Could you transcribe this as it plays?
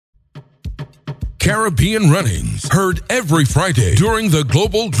Caribbean Runnings, heard every Friday during the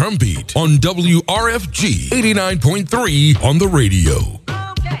Global Drumbeat on WRFG 89.3 on the radio.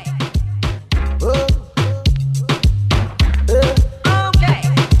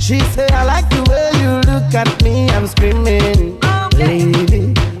 She say, I like the way you look at me, I'm screaming.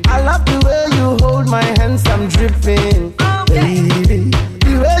 Baby, I love the way you hold my hands, I'm dripping. Baby,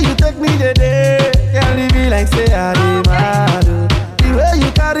 the way you take me today, can't leave me like say I demand. The way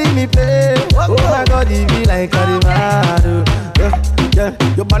you carry me pay, oh my God, it be like I demand.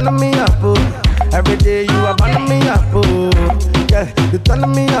 Yeah, you burn me up, oh. Every day you are burning me up, oh. Yeah, you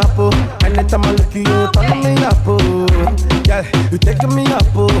turn me up, oh. Anytime I look at you, turn me up, oh. Yeah, you taking me up,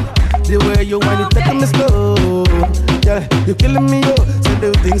 oh. The way you want, you taking me slow. Yeah, you killing me, oh. So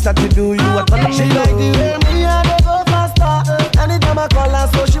the things that you do, you are turning me. She like the way me and I go faster. Anytime I call her,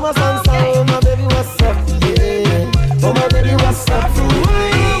 so she was answer. Oh my baby, what's up? Yeah. Oh my baby, what's up?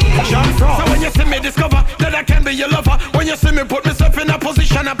 So when you see me discover that I can be your lover, when you see me put myself in a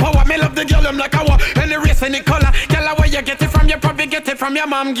position of power, me love the girl, I'm like I want any race, any color. Girl, where you get it from, you probably get it from your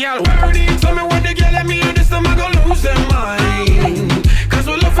mom, girl. Tell me what the girl and me and this time I gonna lose their mind. Cause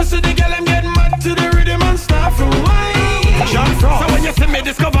we love to see the girl, I'm getting mad to the rhythm and start from wine. So when you see me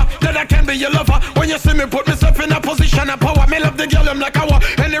discover that I can be your lover, when you see me put myself in a position of power, me love the girl, I'm like I want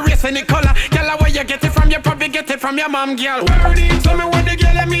any race, any color. Girl, where you get it from, you probably get it from your mom, girl. Tell me what the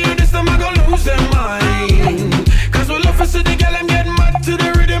girl and me and this time I gonna lose their mind. Cause we love to see the girl, I'm getting mad to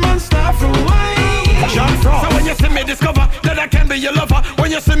the rhythm and start from wine. So when you see me discover that I can be your lover,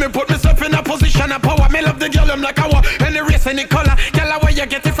 when you see me put myself in a position of power, me love the girl, I'm like I want any race, any color. Girl, where you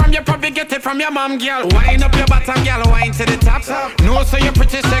get it from, you probably get it from your mom, girl. Wind up your bottom, girl, wind to the top. No, so you're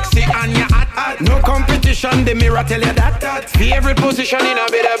pretty sexy and you're hot. No competition, the mirror tell you that. Favorite position in a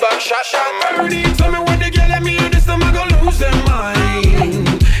bit of back shot. Tell me what the girl and me and this time I gonna lose their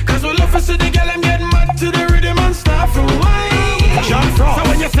mind. Cause we love to see the girl, I'm getting mad to the rhythm and start from wine. So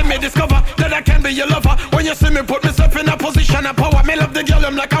when you see me discover that I can be your lover, when you see me put myself in a position of power, me love the girl,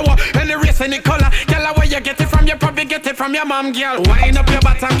 I'm like I want any race, any color. Girl, where you get it from, you probably get it from your mom, girl. Wind up your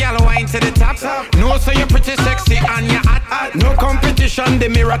bottom, girl, wind to the top. No, so you're pretty sexy and you're hot. No competition, the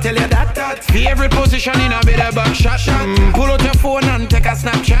mirror tell you that. Favorite position in a bit of back shot. Pull out your phone and take a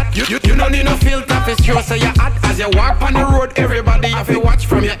Snapchat. You don't need no filter, it's true, so you're hot. As you walk on the road, everybody have to watch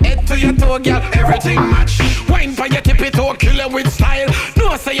from your head to your toe, girl. Everything match. Wine for your tippy toe, kill it with style.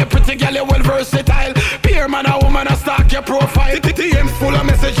 No, say you're pretty, girl, you're well versatile. Peer man or woman, I stalk your profile. DMs full of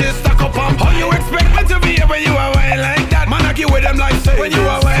messages, stack up on. How you expect me to be here when you are wild like that? Man, I give with them like say when you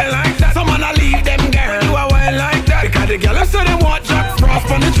are wild like that. Someone I leave them girl when you are wild like that. Because the girl say they want Jack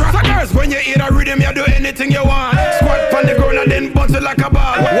Frost on the track. So girls, when you hear the rhythm, you do anything you want. Squat on the ground and then bounce it like a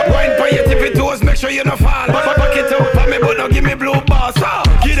ball. Wine for your tippy toes, make sure you don't fall. Back it up for me, but don't give me blue balls.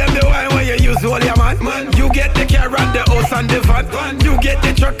 Give them the wine when you use all your man. You get the car and the house and the van. You get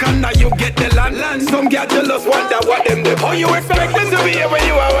the truck and now you get the land. Some girl jealous wonder what them do. How you expect them to be here when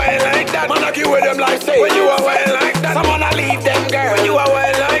you are wild like that? Man, I give with them like say when you are wild like that. Someone I leave them girl when you are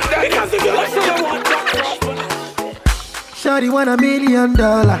wild like that. Because the girl say you want that. Shawty want $1 million.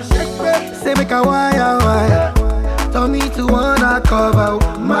 Say make a wire. Tell me to wanna cover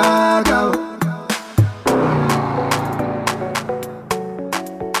my girl.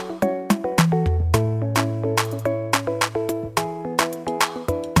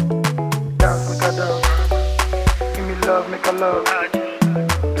 Make a love,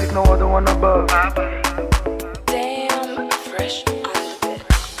 there's no other one above. Damn, fresh on the bed.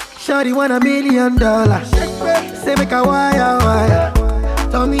 Shawty want $1 million. Say make a wire.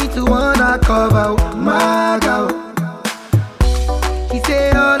 Tell me to wanna cover my girl. He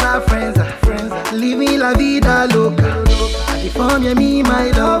say all our friends are living la vida loca. And if I'm me,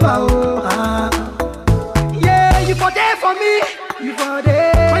 my lover, yeah, you for there for me. You for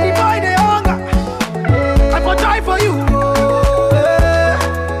there. When the boy they hunger, I for try for you.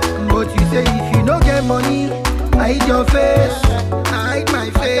 But you say if you don't get money, hide your face, hide my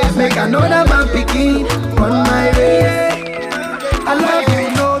face. Make another man picking on my way. I love you,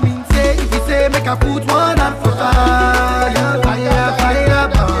 no mean say. If you say make I put one up for fire, burn.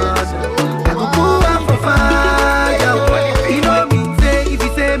 I go put one for fire. You know mean say. If you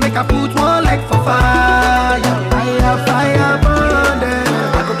say make I put one like for fire, burn.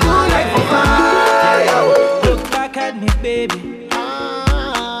 I go put like for fire. Look back at me, baby.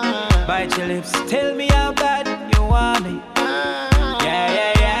 Bite your lips, tell me how bad you want me. Yeah.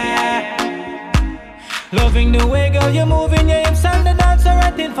 Loving the way, girl, you're moving your hips and the dancer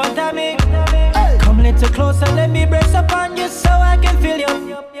right in front of me. Come a little closer, let me brace up on you so I can feel you.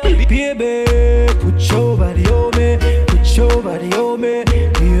 Baby, put your body on me, put your body on me.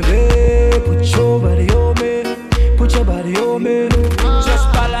 Baby, put your your body on me. Just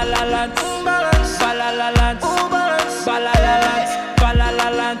balalalant, balalalant, balalalant,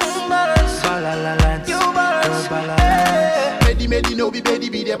 balalalant, balalalant, balalalant. Medi no be baby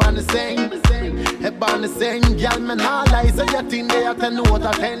be there on the same. Head on the same, girl me nah lie. So you think they a 10 out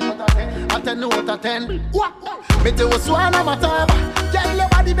of 10? A 10 out of 10. What? Me tell you swan of a taba. Girl your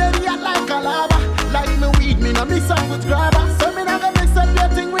body baby I like a lava. Like me weed me no mix up with grabber. So me nah go mix up your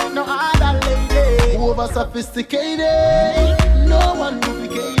thing with no other lady. Over sophisticated, no one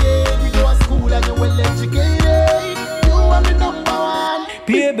duplicated. You go to school and you well educated. You are me number one.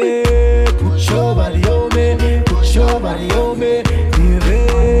 Baby, put your body on me. Put your body on me.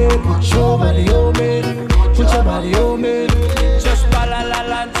 Baby, put your body on me. Put your body on me. Just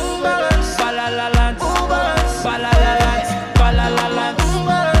balalalant, balalalant, balalalant, balalalant, balalalant,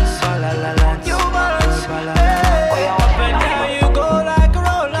 balalalant. Up and down you go like a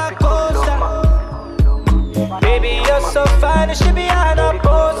roller coaster. Baby, you're so fine, you should be on a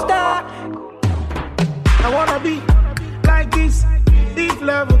poster. I wanna be like this. If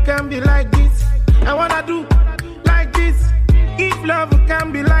love can be like this, I wanna do like this. If love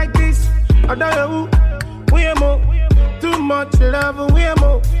can be like this, I don't know who we are more. Too much love, we are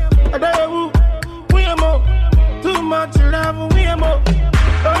more. I don't know who we are more. Too much love, we are more.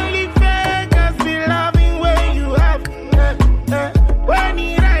 Only fakers be loving when you have. When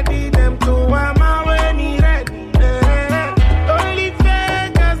he ready, them to mama when he ready. Only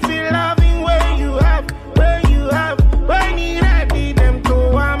fakers be loving when you have. When you have. When he ready, them to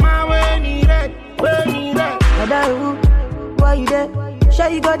mama when he ready. When he ready. I don't know why you there. Sure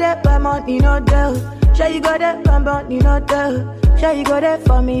you got that, but money not there. Sure you got that, but money not there. Sure you got that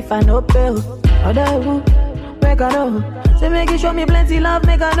for me if I no pay. I don't know, make I know. Say make you show me plenty love,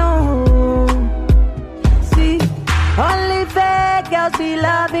 make I know. See, only fake girls be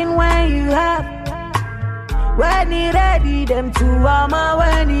loving when you have. When he ready, them two mama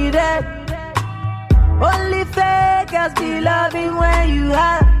when he ready. Only fake girls be loving when you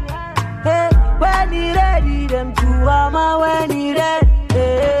have. Hey, when he ready, them two mama when he ready.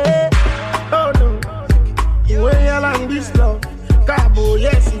 Hey. Oh no, you ain't like this love. Cabo,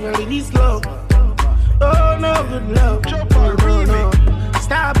 yes, you really this love. Oh no, good love. Oh no, no.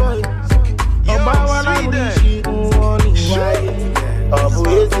 Starboy, Yo, Sweden.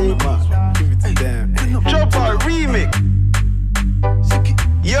 Chopper remix.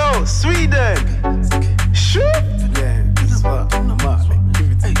 Yo, Sweden. Shoot.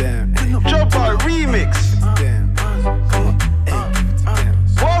 Chopper remix.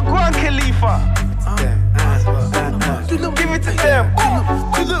 Walk one Khalifa. Give it to them.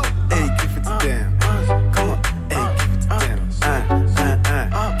 Hey, give it to them. Come on, hey, give it to them.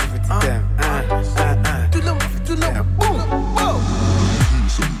 Give it to them.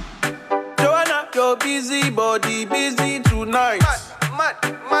 Joanna, your busy body busy tonight.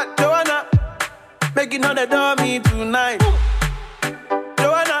 Joanna, making all the dummy tonight.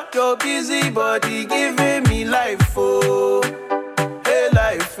 Joanna, your busy body giving me life, oh, hey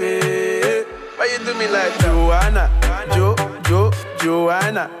life, hey. Why you do me like Joanna,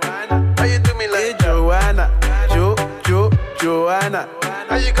 Joanna? Why you do me like Joanna, Joanna?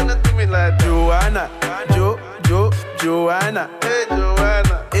 How you gonna do me like Joanna, Joanna? Hey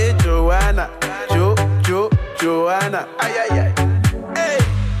Joanna, Joanna? Ay ay ay. Hey,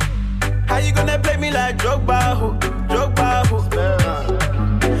 how you gonna play me like Drogba, ho?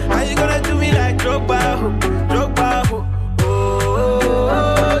 How you gonna do me like Drogba, ho?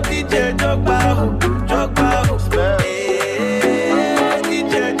 Oh, DJ Drogba, ho. Hey,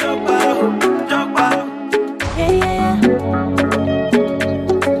 DJ Drogba, ho. Yeah.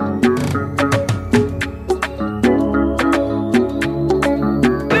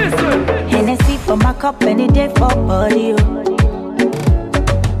 Hennessy for my cup any day for body.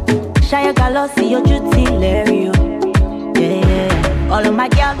 Shia Galossi, your duty, Larry. Yeah. All of my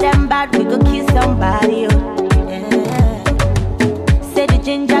girls, them bad, we go kill somebody. Yeah. Say the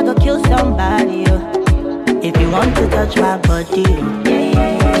ginger go kill somebody. If you want to touch my body.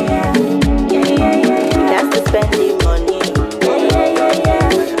 Yeah. That's to spend the money.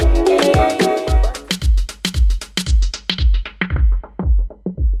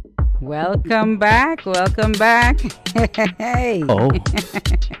 Welcome back. Hey. Oh.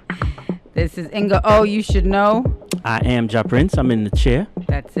 This is Inga O, you should know. I am Ja Prince. I'm in the chair.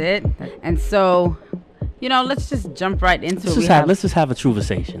 That's it. And so, let's just jump right into it. Let's just have a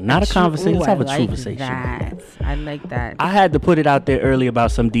truversation. Not a conversation. Let's have a truversation. I like that. I had to put it out there early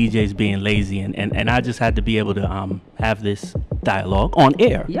about some DJs being lazy, and I just had to be able to have this dialogue on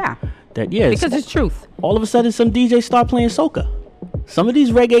air. Yeah. Because it's truth. All of a sudden, some DJs start playing soca. Some of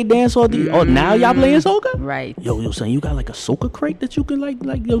these reggae dance or now y'all playing soca? Right. Yo, son, you got like a soca crate that you can like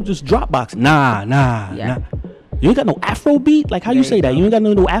just drop box. Nah. You ain't got no Afro beat? Like how you say that? You ain't got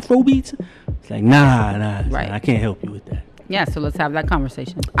no Afro beats? It's like nah. Right. Son, I can't help you with that. Yeah, so let's have that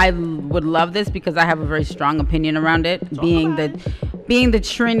conversation. I would love this because I have a very strong opinion around it. Being the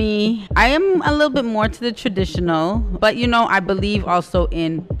Trini, I am a little bit more to the traditional, but I believe also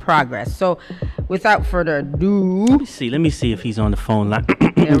in progress. So without further ado, let me see if he's on the phone line.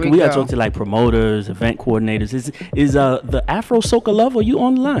 we gotta talk to like promoters, event coordinators. Is the Afro Soca Love? Are you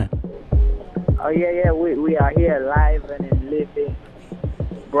on the line? Oh yeah, we are here live and in living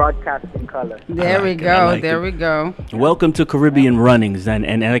broadcasting color. There we go. Welcome to Caribbean Runnings, and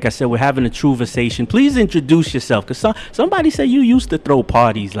like I said, we're having a Truversation. Please introduce yourself, because somebody said you used to throw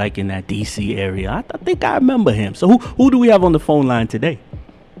parties like in that DC area. I think I remember him. So who do we have on the phone line today?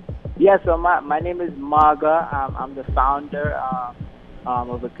 Yeah, so my name is Marga. I'm the founder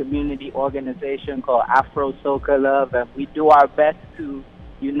of a community organization called Afro Soca Love, and we do our best to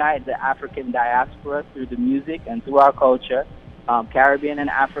unite the African diaspora through the music and through our culture. Caribbean and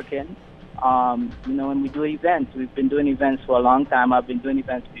African, and we do events. We've been doing events for a long time. I've been doing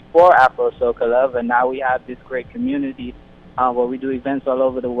events before Afro Soca Love, and now we have this great community where we do events all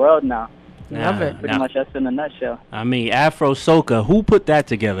over the world now. Love it. Pretty much that's in a nutshell. I mean, Afro Soca, who put that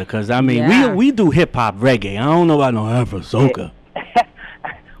together? Because, we do hip-hop reggae. I don't know about no Afro Soca.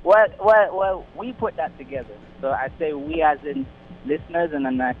 Well, we put that together. So I say we as in listeners, and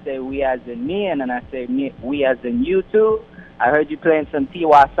then I say we as in me, and then I say we as in you too. I heard you playing some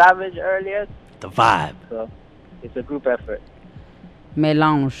Tiwa Savage earlier. The vibe. So it's a group effort.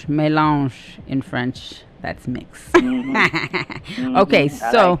 Mélange in French. That's mix. Mm-hmm. Okay,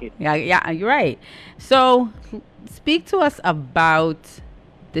 so like yeah, you're right. So speak to us about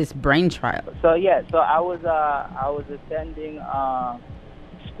this brain trial. So I was attending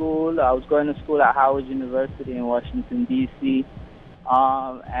school. I was going to school at Howard University in Washington D.C.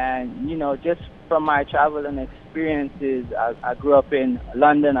 And just from my travel and experiences, I grew up in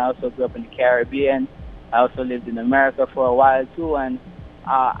London. I also grew up in the Caribbean. I also lived in America for a while too, and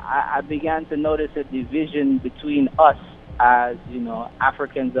I began to notice a division between us as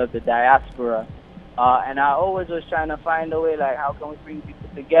Africans of the diaspora, and I always was trying to find a way, like, how can we bring people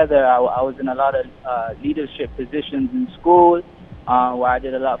together. I was in a lot of leadership positions in school, where I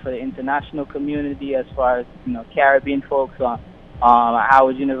did a lot for the international community as far as Caribbean folks at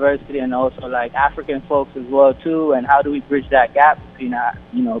Howard University, and also like African folks as well too. And how do we bridge that gap between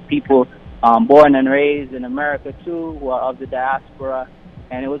people born and raised in America too, who are of the diaspora?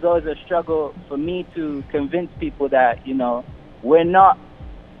 And it was always a struggle for me to convince people that we're not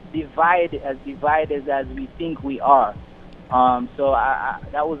divided as we think we are. So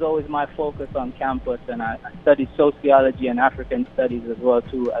that was always my focus on campus, and I studied sociology and African studies as well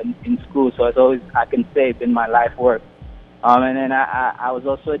too in school. So it's always, I can say, been my life work. And then I was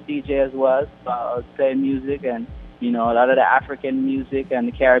also a DJ as well. So I was playing music, and a lot of the African music and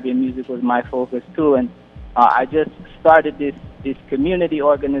the Caribbean music was my focus too. And I just started this community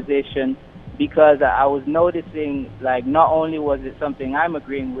organization because I was noticing, like, not only was it something I'm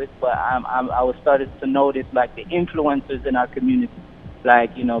agreeing with, but I was started to notice, like, the influencers in our community,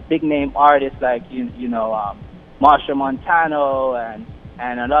 like, big name artists like Marsha Montano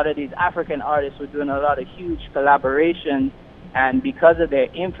and a lot of these African artists were doing a lot of huge collaborations, and because of their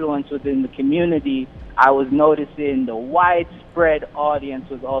influence within the community, I was noticing the widespread audience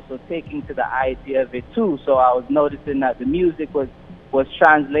was also taking to the idea of it too. So I was noticing that the music was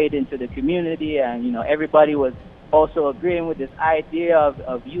translated to the community, and everybody was also agreeing with this idea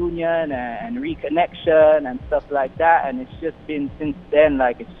of union and reconnection and stuff like that. And it's just been, since then,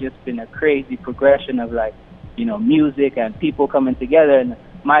 like, it's just been a crazy progression of, like, music and people coming together. And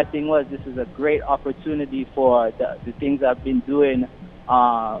my thing was, this is a great opportunity for the things I've been doing,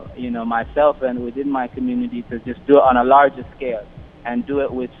 myself and within my community, to just do it on a larger scale and do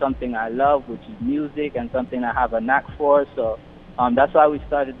it with something I love, which is music, and something I have a knack for. So that's why we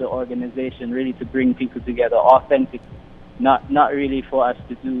started the organization, really to bring people together authentically, not really for us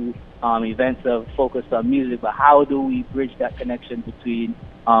to do events of focused on music, but how do we bridge that connection between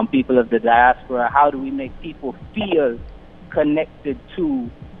people of the diaspora? How do we make people feel connected to,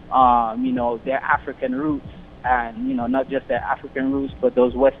 their African roots, and, not just their African roots, but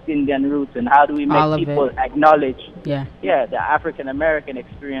those West Indian roots? And how do we make people acknowledge, the African American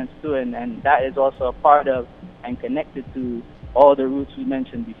experience too? And that is also a part of and connected to all the roots we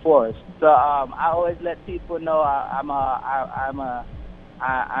mentioned before. So I always let people know I'm a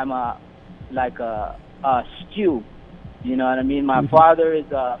stew. You know what I mean? My father is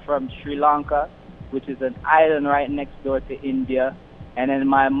from Sri Lanka, which is an island right next door to India. And then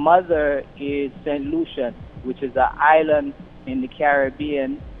my mother is St. Lucia, which is an island in the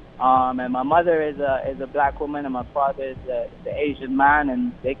Caribbean. And my mother is a black woman, and my father is the Asian man,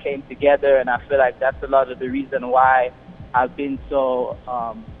 and they came together. And I feel like that's a lot of the reason why I've been so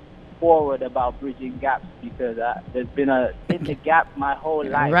forward about bridging gaps, because there's been a gap my whole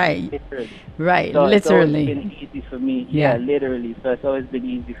life. Right. Literally. Right. So Literally. It's always been easy for me. Yeah. Literally. So it's always been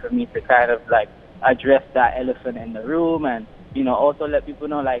easy for me to kind of like address that elephant in the room, and also let people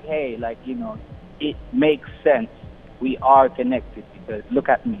know, like, hey, like, it makes sense. We are connected because look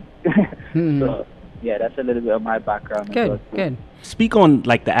at me. So yeah, that's a little bit of my background. Good. Speak on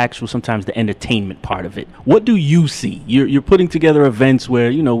like the actual, sometimes the entertainment part of it. What do you see? You're putting together events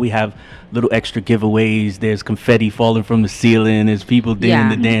where we have little extra giveaways. There's confetti falling from the ceiling. There's people doing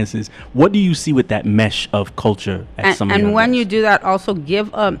the dances. What do you see with that mesh of culture at some of your And when events? you do that, also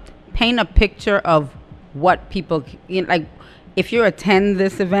paint a picture of what people like. If you attend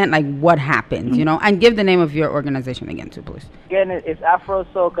this event, like what happens, and give the name of your organization again too, please. Again, it's Afro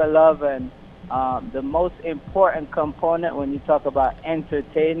Soca Love, and the most important component when you talk about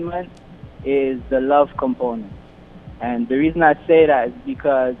entertainment is the love component. And the reason I say that is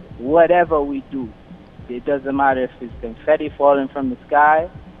because whatever we do, it doesn't matter if it's confetti falling from the sky,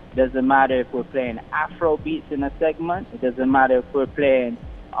 it doesn't matter if we're playing Afro beats in a segment, it doesn't matter if we're playing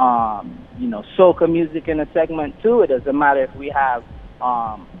soca music in a segment too. It doesn't matter if we have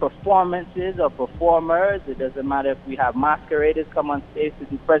performances or performers. It doesn't matter if we have masqueraders come on stage to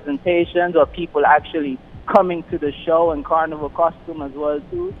do presentations, or people actually coming to the show in carnival costume as well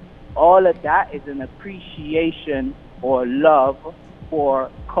too. All of that is an appreciation or love for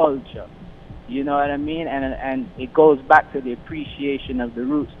culture. You know what I mean? And it goes back to the appreciation of the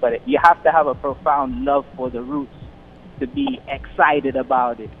roots. But you have to have a profound love for the roots to be excited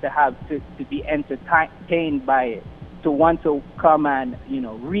about it, to be entertained by it, to want to come and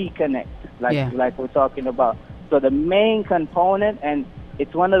reconnect, like we're talking about. So the main component, and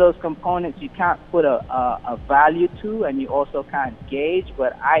it's one of those components you can't put a value to, and you also can't gauge.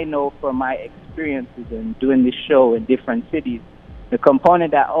 But I know from my experiences in doing this show in different cities, the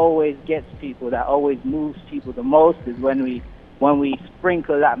component that always gets people, that always moves people the most, is when we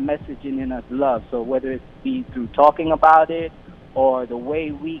sprinkle that messaging in as love. So whether it be through talking about it, or the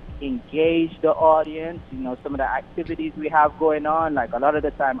way we engage the audience, some of the activities we have going on. Like a lot of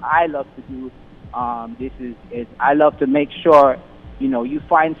the time I love to do, I love to make sure, you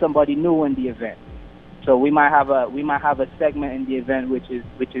find somebody new in the event. So we might have a segment in the event which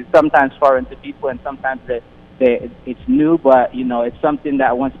is sometimes foreign to people, and sometimes it's new, but it's something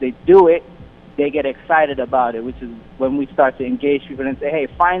that once they do it, they get excited about it, which is when we start to engage people and say, hey,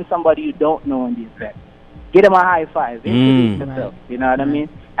 find somebody you don't know in the event. Get them a high five. Introduce yourself. You know what I mean?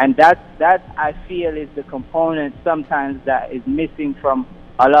 And that I feel is the component sometimes that is missing from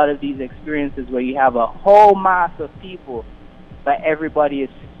a lot of these experiences, where you have a whole mass of people, but everybody is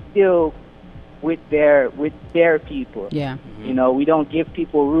still with their people. Yeah. We don't give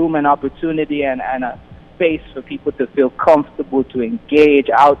people room and opportunity and a space for people to feel comfortable to engage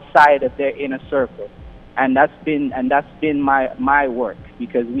outside of their inner circle. And that's been my work,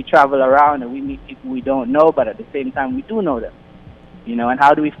 because we travel around and we meet people we don't know, but at the same time we do know them. And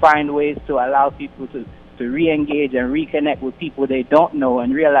how do we find ways to allow people to re-engage and reconnect with people they don't know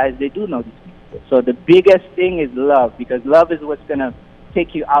and realize they do know these people? So the biggest thing is love, because love is what's going to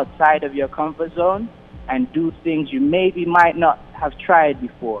take you outside of your comfort zone and do things you maybe might not have tried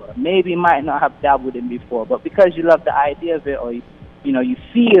before, or maybe might not have dabbled in before, but because you love the idea of it, or you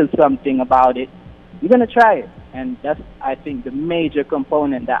feel something about it, you're going to try it. And that's, I think, the major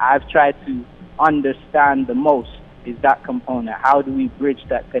component that I've tried to understand the most, is that component. How do we bridge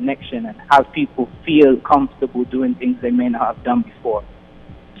that connection and have people feel comfortable doing things they may not have done before?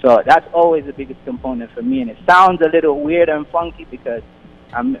 So that's always the biggest component for me. And it sounds a little weird and funky, because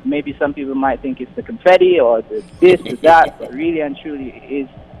maybe some people might think it's the confetti or the this or that, but really and truly it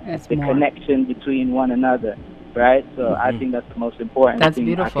is the connection between one another, right? So I think that's the most important That's thing.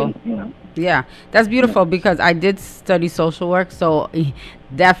 beautiful. Yeah, that's beautiful, because I did study social work, so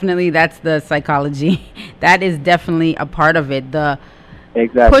definitely that's the psychology. That is definitely a part of it. The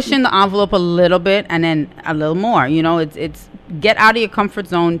pushing the envelope a little bit and then a little more. It's get out of your comfort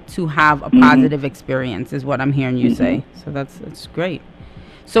zone to have a positive experience, is what I'm hearing you say. So that's great.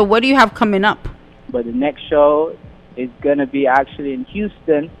 So what do you have coming up? But the next show is going to be actually in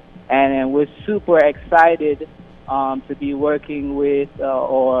Houston, and we're super excited to be working with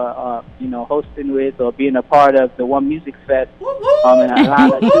or hosting with or being a part of the One Music Fest in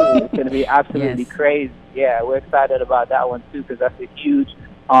Atlanta too. It's going to be absolutely crazy. Yeah, we're excited about that one too, because that's a huge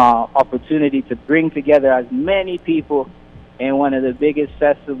opportunity to bring together as many people in one of the biggest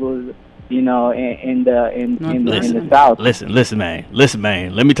festivals, you know, in the South. Listen, man.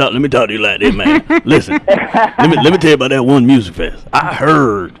 Let me talk to you like this, man. Listen, let me tell you about that one music fest. I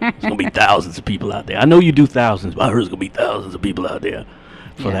heard it's gonna be thousands of people out there. I know you do thousands, but I heard it's gonna be thousands of people out there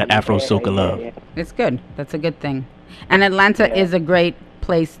for that Afro Soca Love. Yeah. It's good. That's a good thing. And Atlanta is a great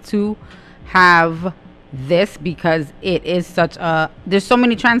place to have this because it is such a. There's so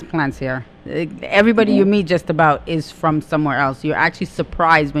many transplants here. Everybody you meet just about is from somewhere else. You're actually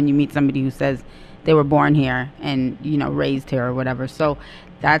surprised when you meet somebody who says they were born here and, you know, raised here or whatever. So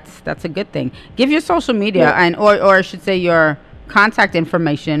that's a good thing. Give your social media and or I should say your contact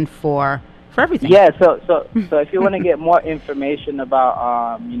information for everything. Yeah, so if you want to get more information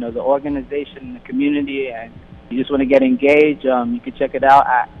about you know, the organization, the community, and you just want to get engaged, you can check it out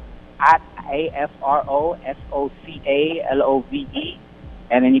at AFROSOCALOVE.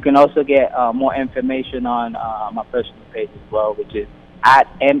 And then you can also get more information on my personal page as well, which is at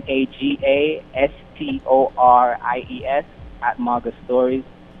MAGASTORIES at Maga Stories.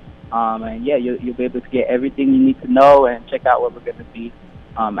 And yeah, you'll be able to get everything you need to know and check out what we're going to be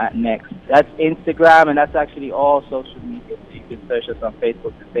at next. That's Instagram, and that's actually all social media. So you can search us on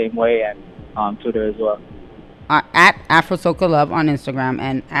Facebook the same way, and Twitter as well. At Afro Soca Love on Instagram,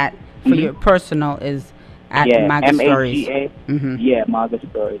 and for your personal is at Maga Stories. Yeah, Maga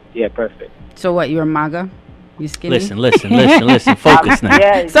Stories. Yeah, perfect. So what, you're Maga? You skinny? Listen. Focus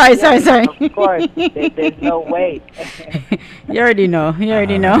now. Sorry. Of course. There's no way. You already know.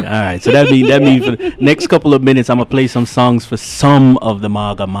 All right. So that means for the next couple of minutes, I'm going to play some songs for some of the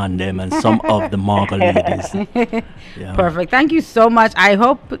Maga man them and some of the Maga ladies. Yeah. Perfect. Thank you so much. I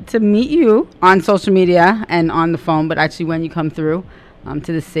hope to meet you on social media and on the phone, but actually when you come through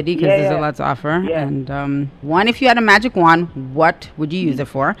to the city, because there's a lot to offer. Yeah. And one, if you had a magic wand, what would you use it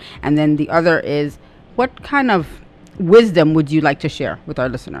for? And then the other is, what kind of wisdom would you like to share with our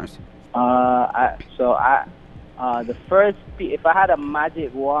listeners? The first, if I had a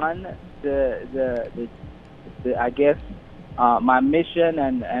magic wand, I guess my mission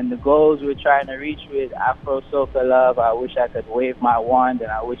and the goals we're trying to reach with Afro Soca Love, I wish I could wave my wand,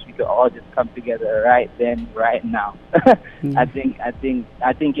 and I wish we could all just come together right then, right now. I think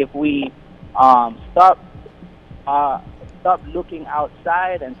if we stop looking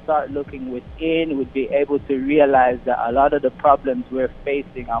outside and start looking within, we'd be able to realize that a lot of the problems we're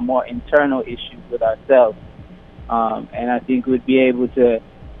facing are more internal issues with ourselves. And I think we'd be able to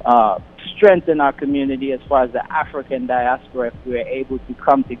strengthen our community as far as the African diaspora if we were able to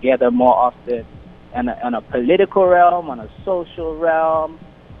come together more often on a political realm, on a social realm,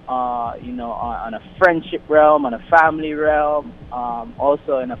 on a friendship realm, on a family realm,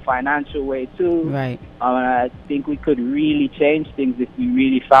 also in a financial way too. Right. I think we could really change things if we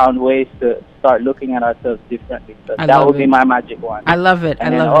really found ways to start looking at ourselves differently. So that would be my magic wand. I love it. I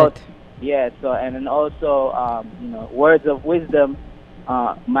love it. Yeah. So and then also, words of wisdom.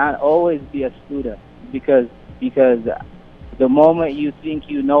 Man, always be a student because the moment you think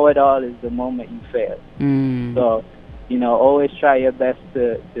you know it all is the moment you fail. So, always try your best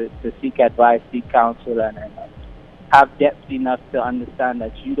to seek advice, seek counsel, and have depth enough to understand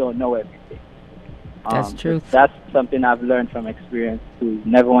that you don't know everything. That's truth. That's something I've learned from experience too.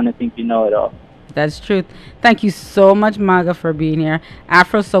 Never want to think you know it all. That's truth. Thank you so much, Maga, for being here.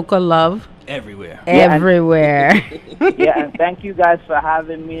 Afro Soca Love. Everywhere. Yeah, and thank you guys for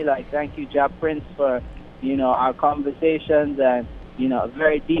having me. Thank you, Ja Prince, for, our conversations, and, a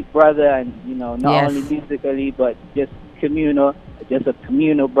very deep brother, and, not only musically, but just a communal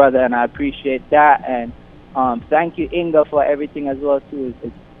brother, and I appreciate that. And thank you, Inga, for everything as well, too.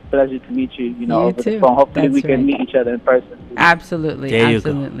 It's a pleasure to meet you, over the phone. Hopefully we can meet each other in person, too. Absolutely. There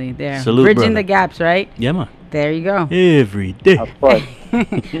Salute, Bridging brother. The gaps, right? Yeah, man. There you go. Every day. Of course.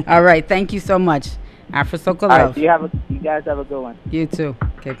 All right. Thank you so much. Afro Soca Love. Right, you guys have a good one. You too.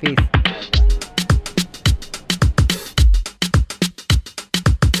 Okay, peace.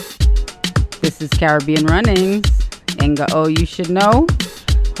 This is Caribbean Runnings. Inga O, you should know.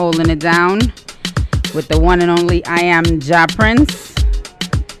 Holding it down with the one and only I Am Ja Prince.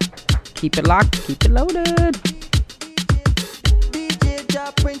 Keep it locked. Keep it loaded. DJ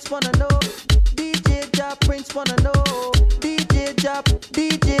Ja Prince wanna know. DJ Ja Prince wanna know.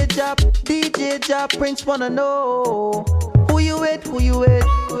 DJ Ja Prince wanna know. Who you with?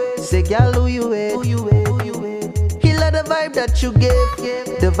 Say girl, who you with? He love the vibe that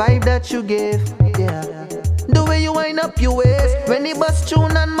you give. Yeah. The way you wind up your waist when he bust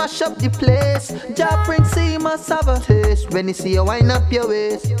tune and mash up the place. Ja Prince say he must have a taste when he see you wind up your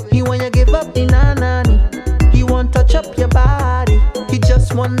waist. He want you give up in a nanny. He want touch up your body. He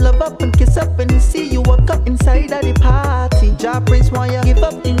just want love up and kiss up when he see you walk up inside of the party. Jah Prince want you give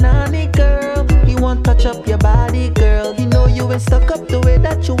up the nanny, girl. He want touch up your body, girl. He know you ain't stuck up the way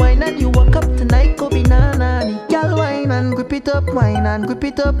that you whine and you walk up tonight, go be nanny. Girl, whine and grip it up, whine and grip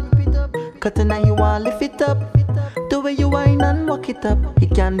it up. Cause tonight you want lift it up. The way you whine and walk it up. He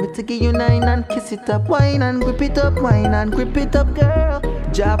can't wait to give you 9 and kiss it up. Whine and grip it up, whine and grip it up, girl.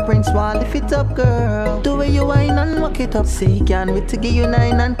 Jah Prince want lift it up, girl. The way you whine and walk it up. Say he can't wait to give you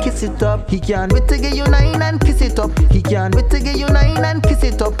 9 and kiss it up. He can't wait to give you 9 and kiss it up. He can't wait to give you 9 and kiss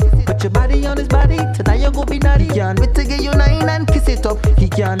it up. Put your body on his body, tonight you go be naughty. He can't wait to give you 9 and kiss it up. He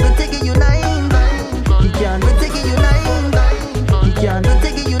can't wait to give you 9. He can't wait to give you 9. He can't wait to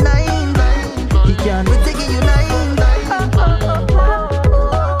give you 9. He can't wait to give you 9.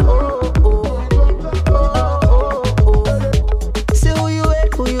 Say who you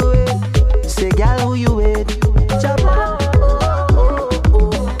with, who you with. Say gal who you with.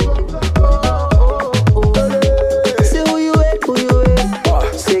 Say who you with, who you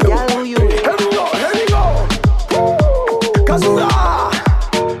with. Say gal who you with. Here we go. Kazura.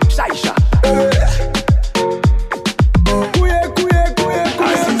 Shaisha.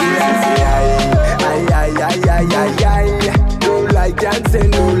 No lie, can't say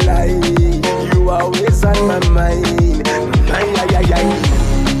no lie. You always on my mind.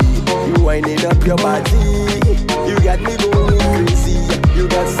 You winding up your body. You got me going crazy. You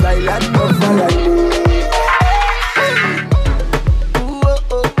got style and nothing like me.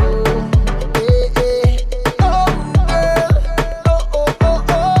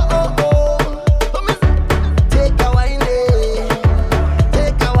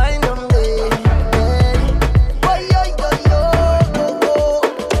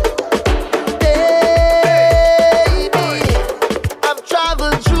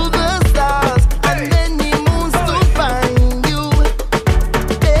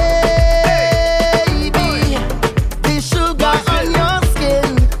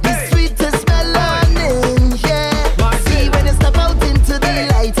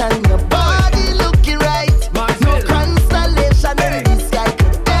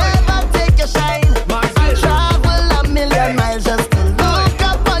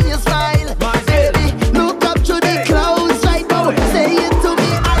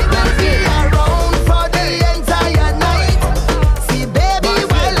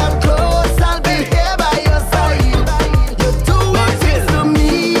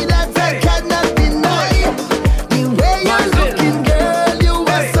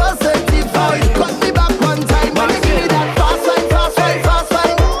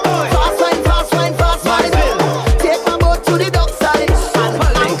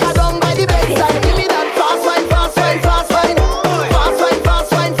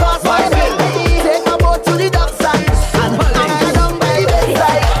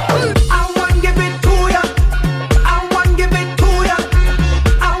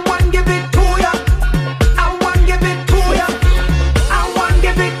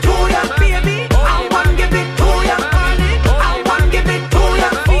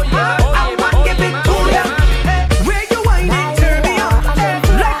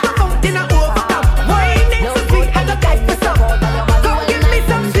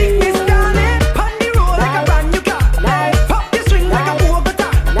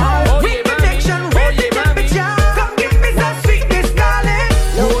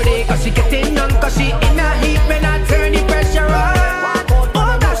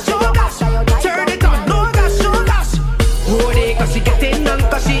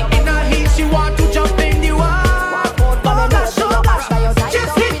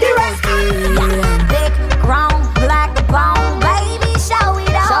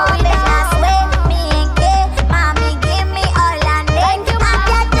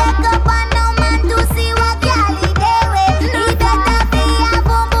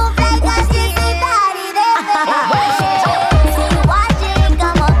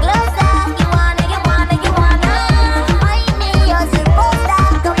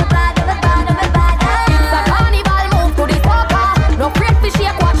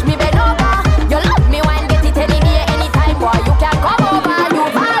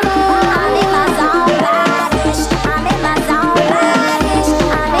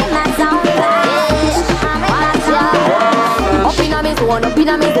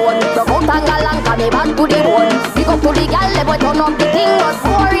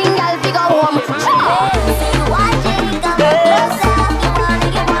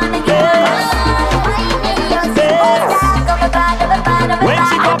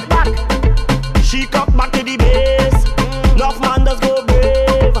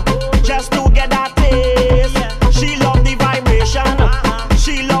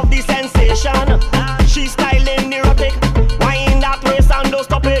 She styling erotic, why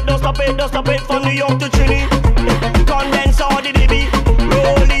stop it from New York to Trini. Condense all the DB.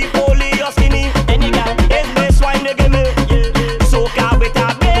 Roly, poly, or skinny. And you got this baseline to give me. Soak out with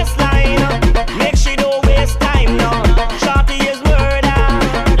a baseline. Make sure you don't waste time now. Shorty is murder.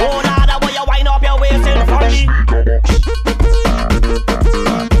 Oh, nada, boy, you wind up your waist in front of me.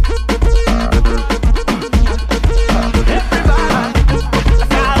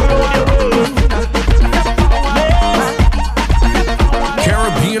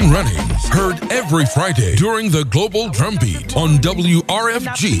 Caribbean Runnings, heard every Friday during the Global Drum Beat on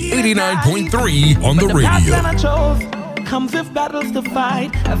WRFG 89.3 on the The path that I radio. chose comes with battles to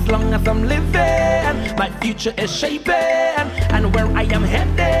fight. As long as I'm living, my future is shaping, and where I am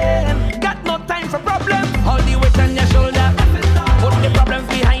heading, got no time for problems. All the weight on your shoulder, put the problems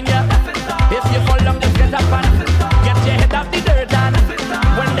behind you. If you fall down, just get up and get your head off the dirt. And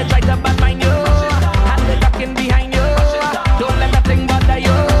when they try to badmine you, and they're talking behind you, don't let nothing bother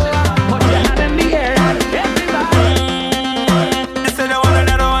you. Put your hand in the air and everybody. They say they want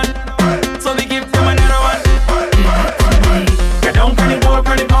another one, so we give them another one. Get down on the pole,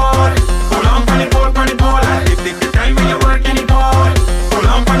 hold on on the pole, and if take the time when you work in the pole, hold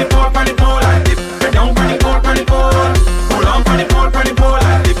on on the pole, and if get down on the pole, hold on on the pole,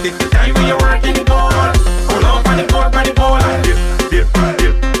 and if take the time when you work in the pole, hold on on the pole, and dip,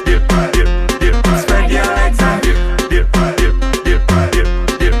 spread your legs and dip,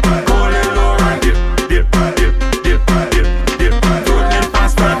 go a little lower and dip, do it little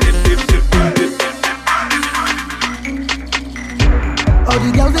faster and dip. All the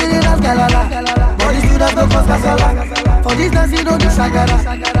girls they dance galala, all the students don't cause casala. For this dance you don't do shagara.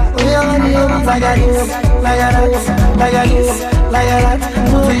 Oh yeah, honey, like that.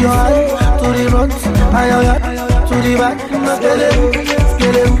 To your hand, to the front, to the back.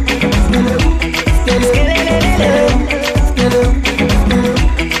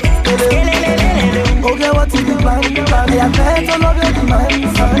 Okay, what is the plan? Me a bet all of your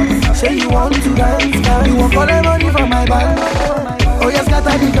demands. Say you want to dance, you want all the money from my bank. Oh yes,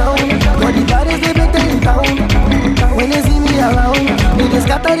 scatter the ground, but the baddest they better in town. When they see me around, they just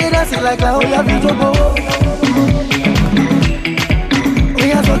scatter the dance like clown. We have to go. We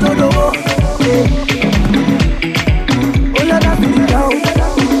have to go. Oh yeah, that's the ground.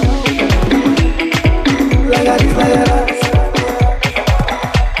 Like that.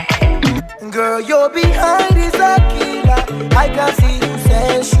 Girl, your behind is a killer. I can see you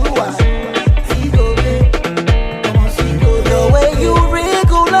sensual. The way you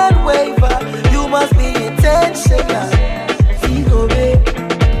wriggle and waver, you must be intentional.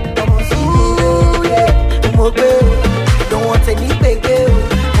 Ooh, yeah. Don't want any baby.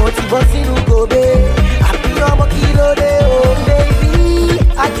 Motivation go baby. I feel I'm a kilo day, oh baby.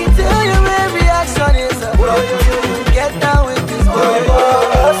 I can tell your every action is a problem. Get down with this boy.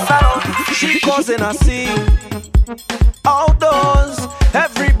 She causing a scene outdoors,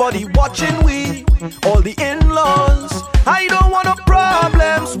 everybody watching we, all the in-laws. I don't want no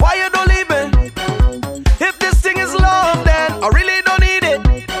problems, why you don't leave it? If this thing is love, then I really don't need it.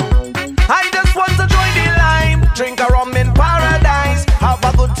 I just want to join the line, drink a rum in paradise, have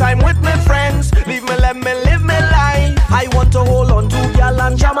a good time with my friends, leave me, let me live my life. I want to hold on to y'all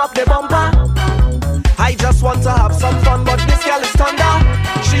and jam up the bumper. I just want to have some fun, but this girl is turned down.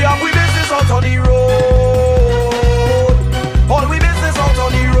 She have we business out on the road. All we business out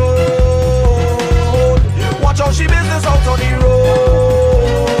on the road. Watch out, she business out on the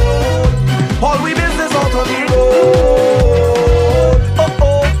road. All we business out on the road. Oh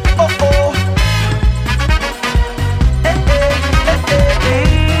oh, oh oh. Hey, hey, hey, hey.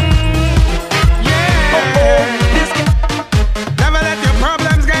 Yeah. Oh, oh. Never let your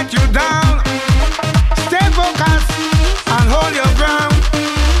problems get you down. Stay focused and hold your ground.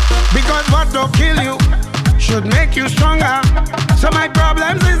 Because what don't kill you should make you stronger. So my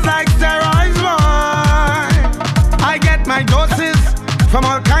problems is like steroids, boy. I get my doses from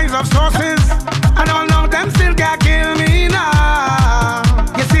all kinds of sources, and all of them still can't kill me now.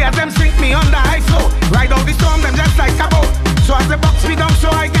 You see, as them sink me under ice flow, ride out the storm, them just like a boat. So as they box me down, so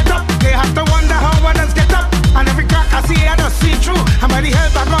I get up. They have to wonder how others get up. And every crack I see, I just see through. And by the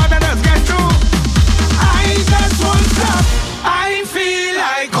help of God, I just get through. I just won't stop. I feel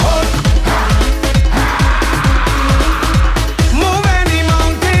like hope. Move any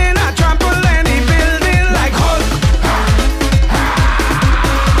mountain, I trample any building like Hulk.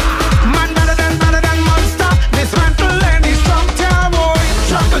 Man better than monster, dismantle any strong tower, boy.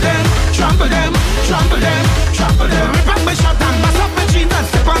 Trample them, trample them, trample them, trample them. Rip up my shot and bust up my jeans and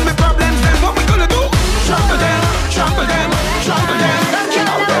step on my problems. Then what we gonna do? Trample them, trample them, trample them. Kick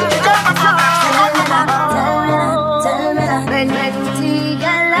out them, kick out my problems, kick out my problems. Tell me that when I see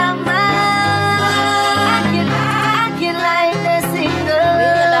your love.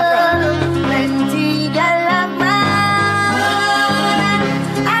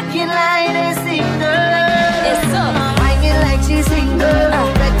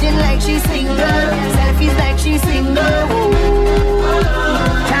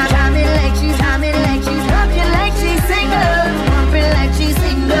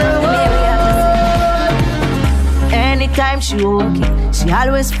 she okay. She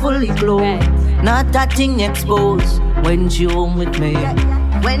always fully clothed, not that thing exposed. When she home with me,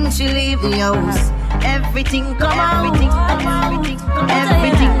 when she leave the house, everything come out,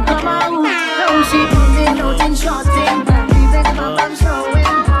 everything come out. Now she pulling out in short thing, leaving my bum showing.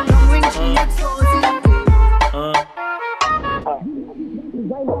 Knowing she exposing.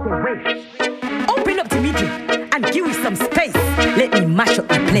 Open up to me and give me some space. Let me mash up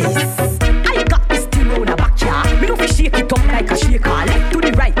the place. I got this thing on the backyard. Me don't fi shake it up like a shaker. Left to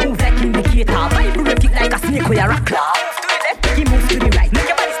the right, move like indicator. Vibrate it like a snake with a rockler. Move to the left, he moves to the right. Make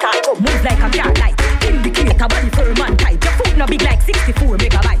your body start up, move like a car light. Indicator, body firm and tight. Your foot no big like 64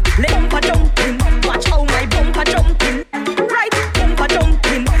 megabyte. Let bumper jumping, watch how my bumper jumping. Right, bumper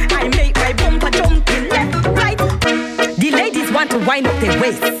jumping. I make my bumper jumping. Left, right. The ladies want to wind up their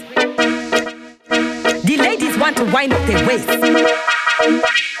waist. The ladies want to wind up their waist.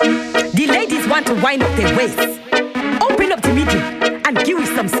 The ladies want to wind up their waist. Open up to me and give me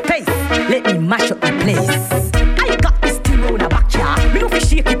some space. Let me mash up the place. I got this thing on the backyard. Me don't fi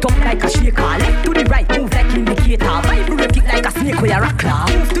shake it up like a shaker. Left to the right, move like indicator. Vibrate it like a snake with a rockler.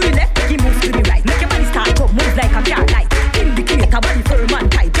 Move to the left, he moves to the right. Make your body start up, move like a car light. Indicator, body firm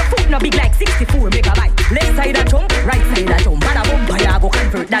and tight. Your foot no big like 64 megabyte. Left side a jump, right side a jump. Bada bumper, ya go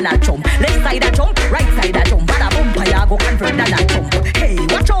convert Donald Trump. Left side a jump, right side a jump. Bada bumper, ya go convert Donald Trump. Hey,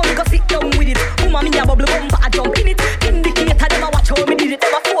 watch how me go sit down with it. Woman, me a bubble bumper, a jump in it. Indicator, them a watch how me did it.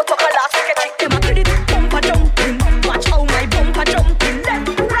 Them a photo color, sketch it, them a credit. Bumper jumping, watch how my bumper jumping. Left,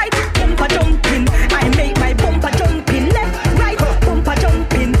 right, bumper jumping. I make my bumper jumping. Left, right, bumper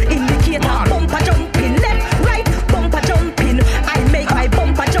jumping. Indicator, bumper jumping. Left, right, bumper jumping. I make my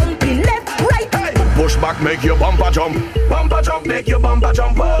bumper jumping. Left, right. Push back, make your bumper jump. Bumper jump, make your bumper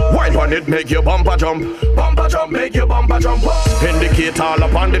jump. Wine on it, make your bumper jump. Bumper jump, make your bumper jump. Indicate all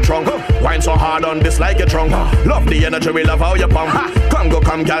up on the trunk. Wine so hard on this like a trunk. Love the energy, we love how you pump. Come go,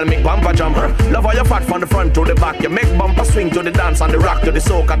 come, girl, make bumper jump. Love how you fat from the front to the back. You make bumper swing to the dance and the rock to the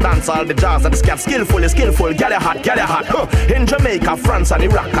soca dance, all the jazz and the scat. Skillful, girl you hot, girl you hot. In Jamaica, France and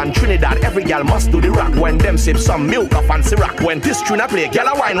Iraq and Trinidad, every girl must do the rock. When them sip some milk of fancy rock. When this tune I play, girl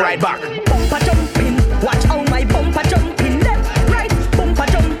I wine right back. Bumper jumping, watch how my bumper jumping. Left, right, bumper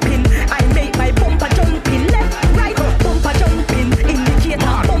jumping. I make my bumper jumping. Left, right, bumper jumping.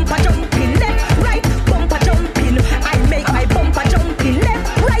 Indicator, bumper jumping. Left, right, bumper jumping. I make my bumper jumping.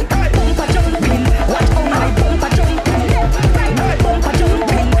 Left, right, bumper jumping. Watch how my bumper jumping. Left, right, bumper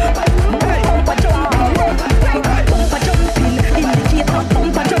jumping. Bumper jumping. Left, right, bumper jumping. Indicator,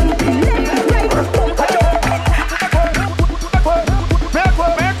 bumper jumping. Left, right, bumper jumping.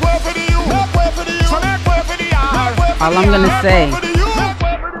 All I'm gonna say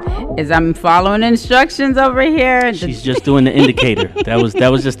is I'm following instructions over here. She's just doing the indicator. That was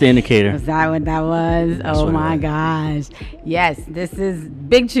just the indicator. Was that what that was? Oh my gosh. Yes, this is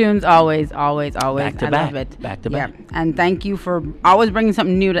big tunes always. Back to I back. love it. Back to back. And thank you for always bringing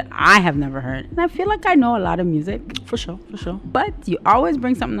something new that I have never heard. And I feel like I know a lot of music. For sure. But you always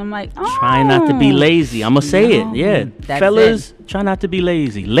bring something I'm like, oh. Try not to be lazy. I'm going to say it. Yeah. Fellas, try not to be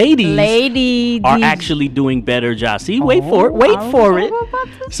lazy. Ladies are actually doing better jobs. See, wait for it.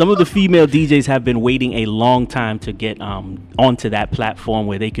 Some of the female DJs have been waiting a long time to get onto that platform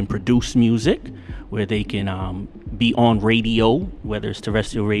where they can produce music, where they can be on radio, whether it's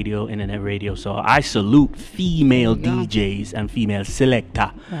terrestrial radio, internet radio. So I salute female DJs and female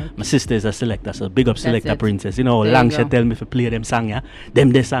selector. Right. My sister is a selector, so big up Selector Princess. You know, long she tell me to play them song, yeah.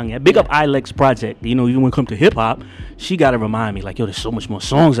 Them song, yeah. Big up Ilex Project. You know, even when it comes to hip hop, she gotta remind me, like, yo, there's so much more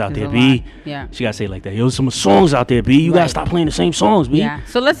songs out there, B. Yeah. She gotta say it like that. Yo, there's so much songs out there, B. You gotta stop playing the same songs, B. Yeah.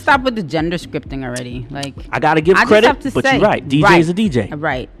 So let's stop with the gender scripting already. Like, I gotta give credit, but you're right. DJ is a DJ.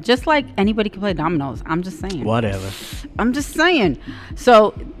 Right. Just like anybody can play dominoes. I'm just saying. Whatever. I'm just saying.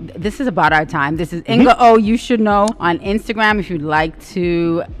 So this is about our time. This is Inga O. You should know on Instagram if you'd like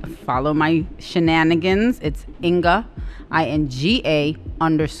to follow my shenanigans. It's Inga, INGA_OXO.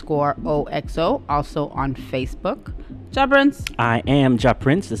 Also on Facebook. Ja Prince. I am Ja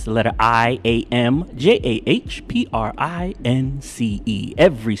Prince. It's the letter IAMJAHPRINCE.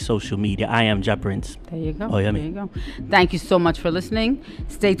 Every social media, I am Ja Prince. There you go. Oh, yeah, there you go. Thank you so much for listening.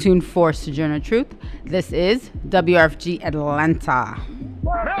 Stay tuned for Sojourner Truth. This is WRFG Atlanta.